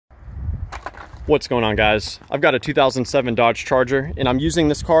What's going on, guys? I've got a 2007 Dodge Charger, and I'm using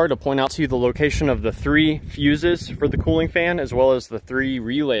this car to point out to you the location of the 3 fuses for the cooling fan, as well as the 3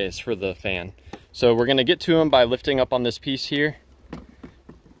 relays for the fan. So we're gonna get to them by lifting up on this piece here.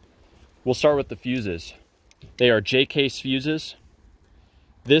 We'll start with the fuses. They are J-case fuses.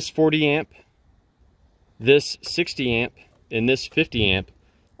 This 40 amp, this 60 amp, and this 50 amp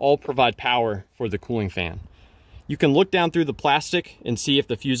all provide power for the cooling fan. You can look down through the plastic and see if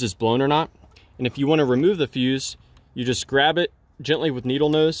the fuse is blown or not. And if you want to remove the fuse, you just grab it gently with needle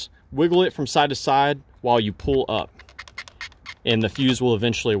nose, wiggle it from side to side while you pull up, and the fuse will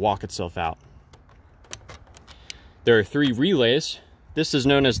eventually walk itself out. There are 3 relays. This is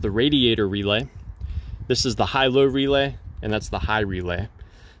known as the radiator relay. This is the high-low relay, and that's the high relay.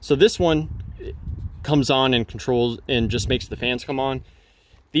 So this one comes on and controls and just makes the fans come on.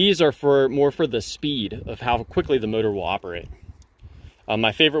 These are more for the speed of how quickly the motor will operate.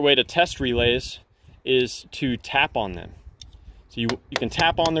 My favorite way to test relays is to tap on them. So you can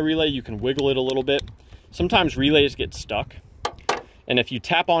tap on the relay, you can wiggle it a little bit. Sometimes relays get stuck, and if you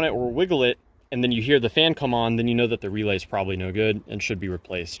tap on it or wiggle it and then you hear the fan come on, then you know that the relay is probably no good and should be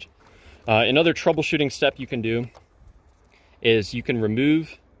replaced. Another troubleshooting step you can do is you can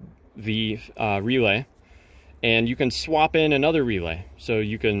remove the relay and you can swap in another relay. So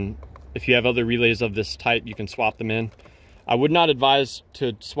you can, if you have other relays of this type, you can swap them in. I would not advise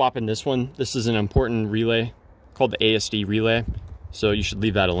to swap in this one. This is an important relay called the ASD relay, so you should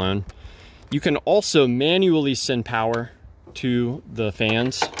leave that alone. You can also manually send power to the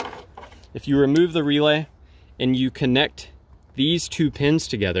fans. If you remove the relay and you connect these 2 pins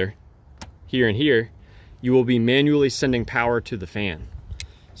together, here and here, you will be manually sending power to the fan.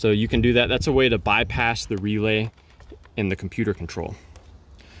 So you can do that. That's a way to bypass the relay and the computer control.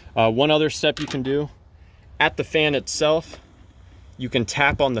 One other step you can do, at the fan itself, you can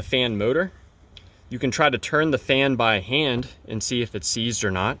tap on the fan motor. You can try to turn the fan by hand and see if it's seized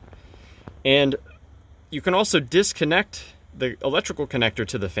or not. And you can also disconnect the electrical connector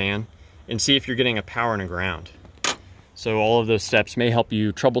to the fan and see if you're getting a power and a ground. So all of those steps may help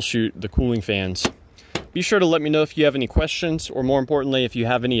you troubleshoot the cooling fans. Be sure to let me know if you have any questions, or more importantly, if you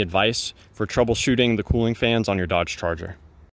have any advice for troubleshooting the cooling fans on your Dodge Charger.